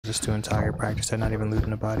just doing target practice. They're not even looting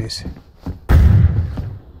the bodies.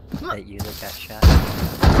 That you that got shot?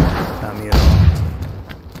 Not me at all.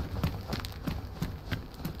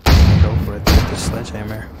 Go for it with the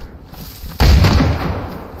sledgehammer.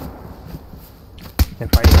 They're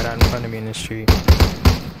fighting right out in front of me in the street.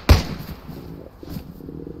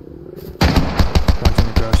 One's in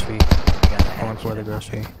the grocery. Going for the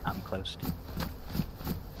grocery. I'm close to.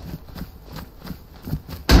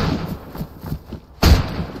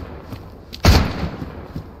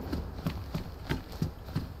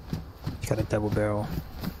 Got a double barrel.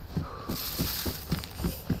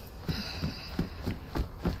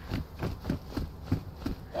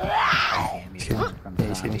 He's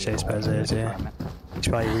getting chased by Zeds, yeah. He's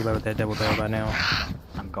probably reload that double barrel by now.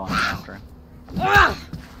 I'm going after him.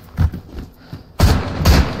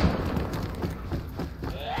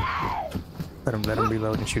 Let him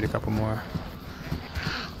reload and shoot a couple more.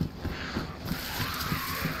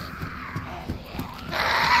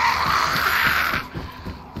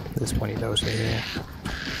 There's 20 of those right here.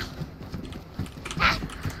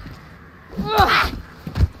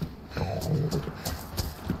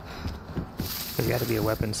 There's got to be a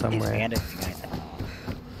weapon somewhere.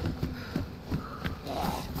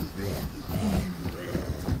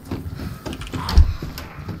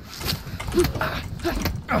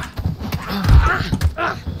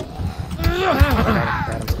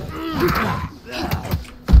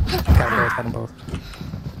 Got them both.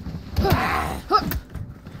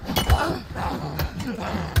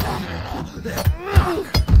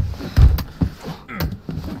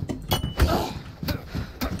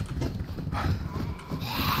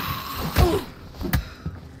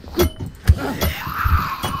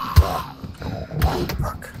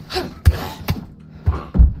 Fuck.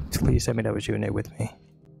 Please tell me that was you in there with me.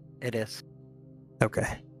 It is.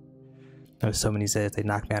 Okay. There was so many Zeds, they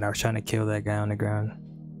knocked me out. I was trying to kill that guy on the ground.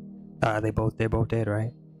 They're both dead,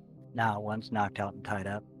 right? Nah, one's knocked out and tied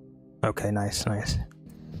up. Okay, nice.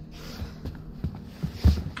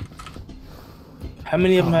 How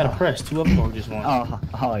many of them had a press? 2 of them or just one?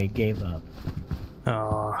 Oh, he gave up.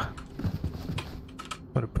 Oh,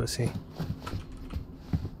 what a pussy.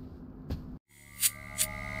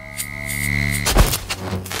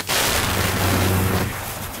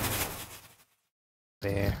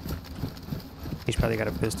 There. He's probably got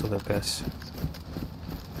a pistol at best.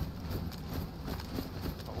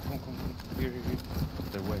 Oh, come. Here.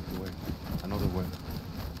 Their way. Another way.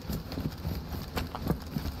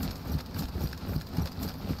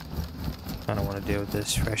 I don't want to deal with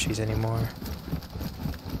this Freshies anymore.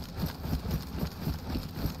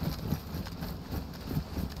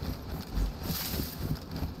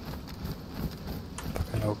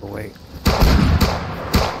 Fucking overweight.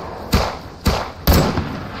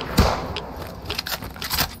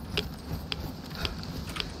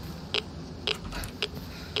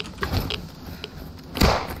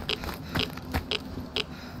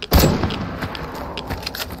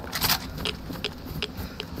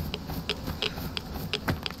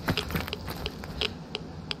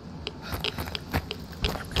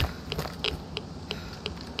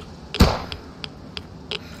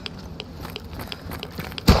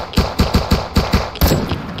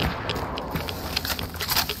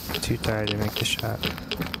 Too tired to make the shot.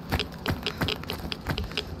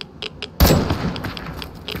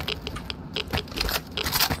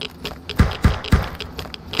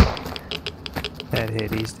 That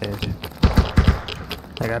hit, he's dead.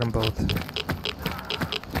 I got them both.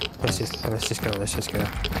 Let's just go.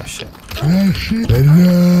 Oh shit.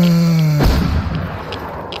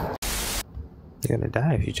 You're gonna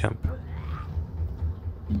die if you jump.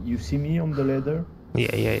 You see me on the ladder?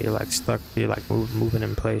 Yeah, you're like stuck, you're like moving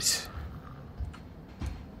in place.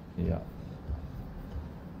 Yeah.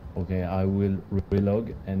 Okay, I will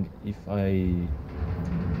relog, and if I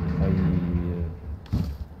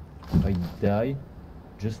die,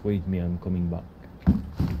 just wait me, I'm coming back.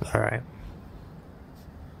 Alright.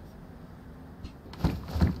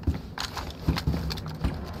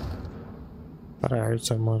 Thought I heard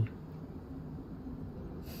someone.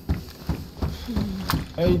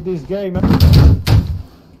 Hey, this guy, man.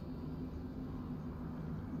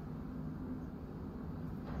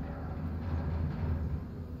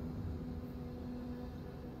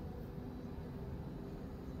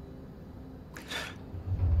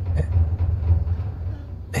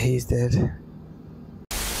 He's dead.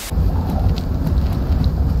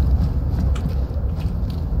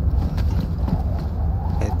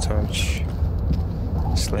 Head torch.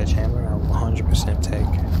 Sledgehammer, I'll 100% take.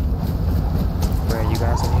 Where are you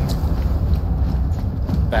guys in here?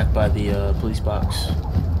 Back by the police box.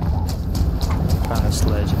 Found a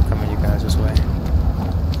sledge, I'm coming you guys this way.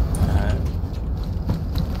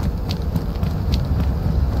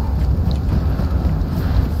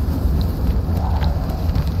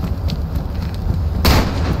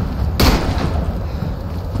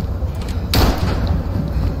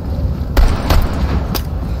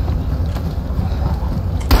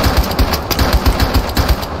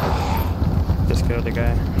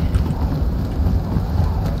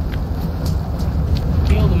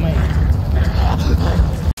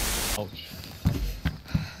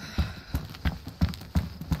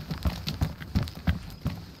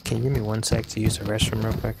 Can you give me 1 sec to use the restroom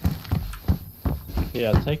real quick?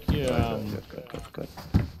 Yeah, take your Good.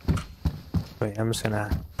 Wait, I'm just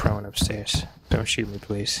gonna prone upstairs. Don't shoot me,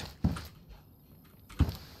 please.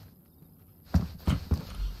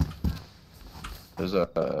 There's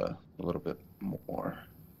a little bit more.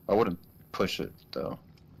 I wouldn't push it though.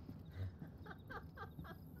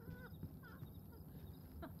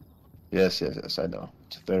 Yes, I know.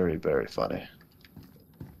 It's very, very funny.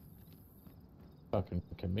 fucking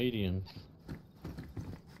comedian.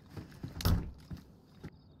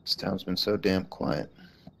 This town's been so damn quiet.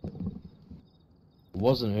 It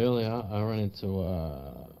wasn't earlier. I ran into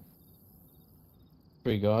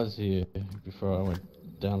 3 guys here before I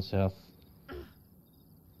went down south.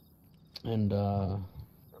 And it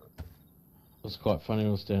was quite funny. I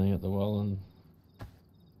was standing at the well and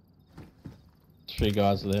 3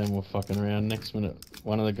 guys were there and we're fucking around. Next minute,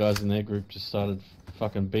 one of the guys in their group just started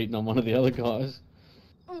fucking beating on one of the other guys.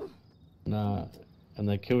 And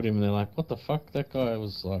they killed him and they're like, what the fuck? That guy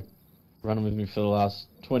was like running with me for the last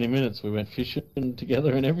 20 minutes. We went fishing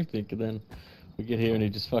together and everything. And then we get here and he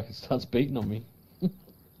just fucking starts beating on me.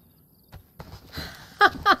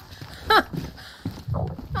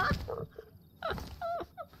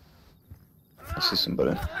 I see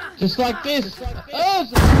somebody. Just like this.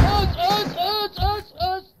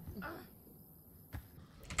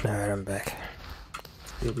 Alright, I'm back.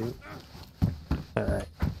 Alright.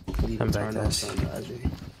 I'm back, guys.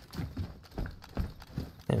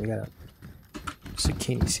 Yeah, we got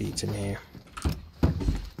zucchini seeds in here.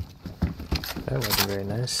 That wasn't very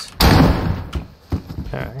nice.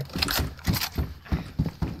 Alright.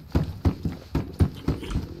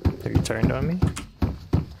 Have you turned on me?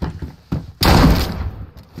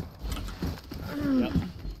 Yep.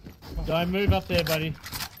 Don't move up there, buddy.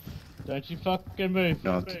 Don't you fucking move.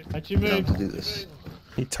 No, Don't you you don't move. have to do this.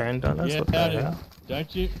 He turned on us? Yeah, What the hell?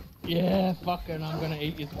 don't you? Yeah, fucking, I'm gonna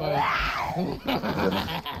eat you both.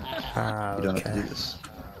 Ah, You don't have to do okay. this.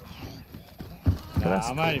 Nah,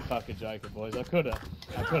 I'm only fucking joking, boys. I coulda.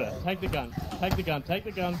 Take the gun. Take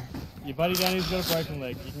the gun. Your buddy down here's got a broken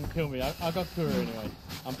leg. You can kill me. I got Kura anyway.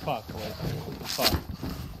 I'm fucked, boys. I'm fucked.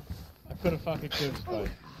 I coulda fucking killed you both.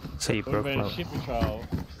 So you Would've broke been my a shit patrol.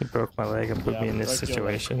 you broke my leg and put Yeah, me in this broke your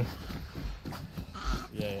leg. situation.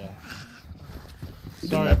 Yeah. You Sorry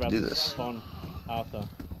didn't have to about do the this. spawn, Arthur.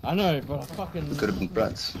 I know, but I fucking... We could have been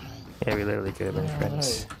friends. Yeah, we literally could have been Yeah, I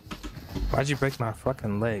friends. Why'd you break my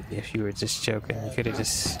fucking leg if you were just joking? You could have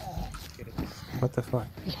just... What the fuck?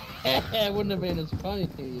 It wouldn't have been as funny,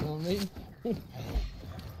 you know what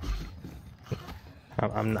I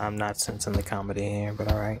mean? I'm not sensing the comedy here,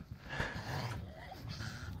 but alright.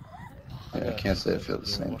 Yeah, I can't say I feel the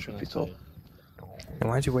same, truth be told. And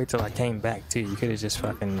why'd you wait till I came back too? You could have just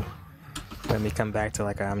fucking let me come back to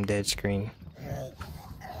like a I'm dead screen.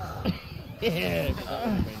 Yeah, that wouldn't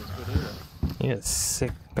have been as good either. You a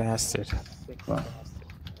sick bastard. Well,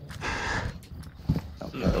 I'll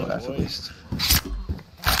laugh at least.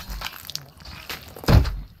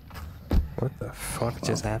 What the fuck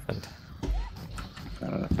just happened? I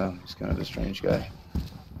don't know. He's kind of a strange guy.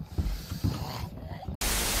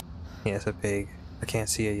 Yeah, it's a pig. I can't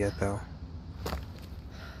see it yet though.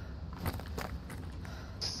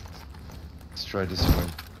 Let's try this way.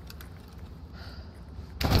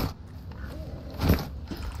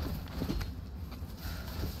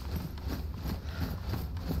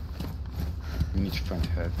 We need front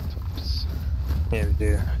head tops. Yeah, we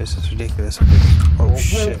do. This is ridiculous. Oh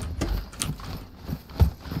shit.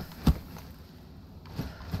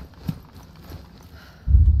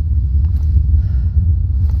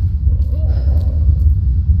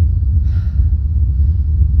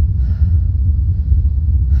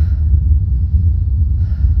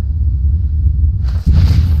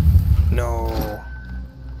 No.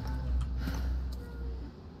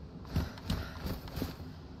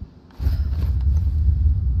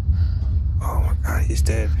 Oh my god, he's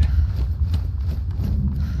dead.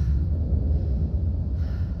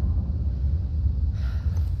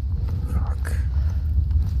 Fuck.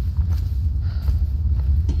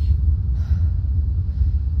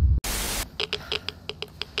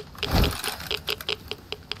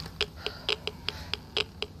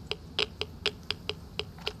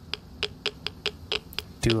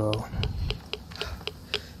 Duo.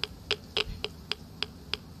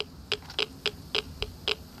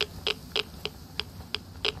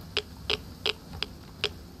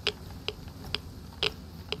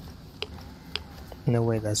 No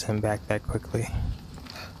way that's him back that quickly.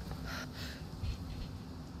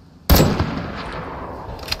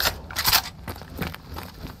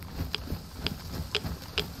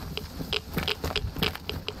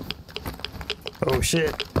 Oh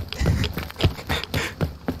shit.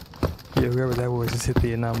 Yeah, whoever that was just hit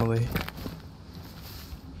the anomaly.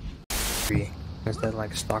 Is that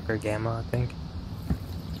like Stalker Gamma, I think?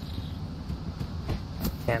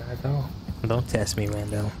 Can I though? Don't test me,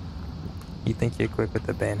 Rando. You think you're quick with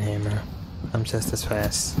the banhammer. I'm just as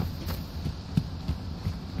fast.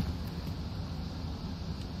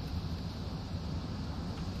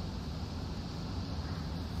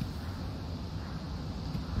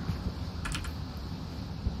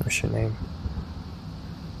 What's your name?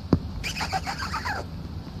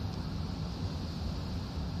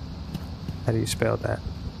 How do you spell that?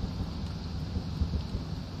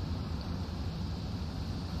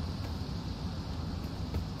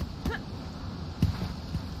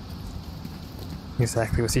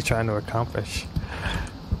 Exactly, what's he trying to accomplish?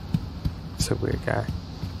 It's a weird guy.